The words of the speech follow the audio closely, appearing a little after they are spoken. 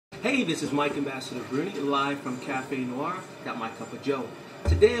Hey, this is Mike Ambassador Bruni, live from Cafe Noir. Got my cup of joe.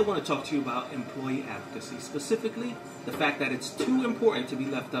 Today I want to talk to you about employee advocacy, specifically the fact that it's too important to be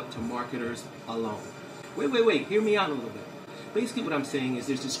left up to marketers alone. Wait, hear me out a little bit. Basically what I'm saying is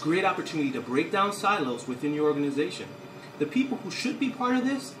there's this great opportunity to break down silos within your organization. The people who should be part of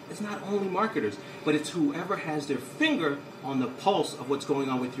this is not only marketers, but it's whoever has their finger on the pulse of what's going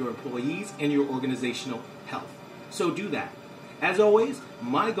on with your employees and your organizational health. So do that. As always,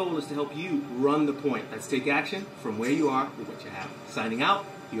 my goal is to help you run the point. Let's take action from where you are with what you have. Signing out,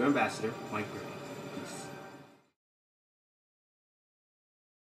 your ambassador, Mike Bruni.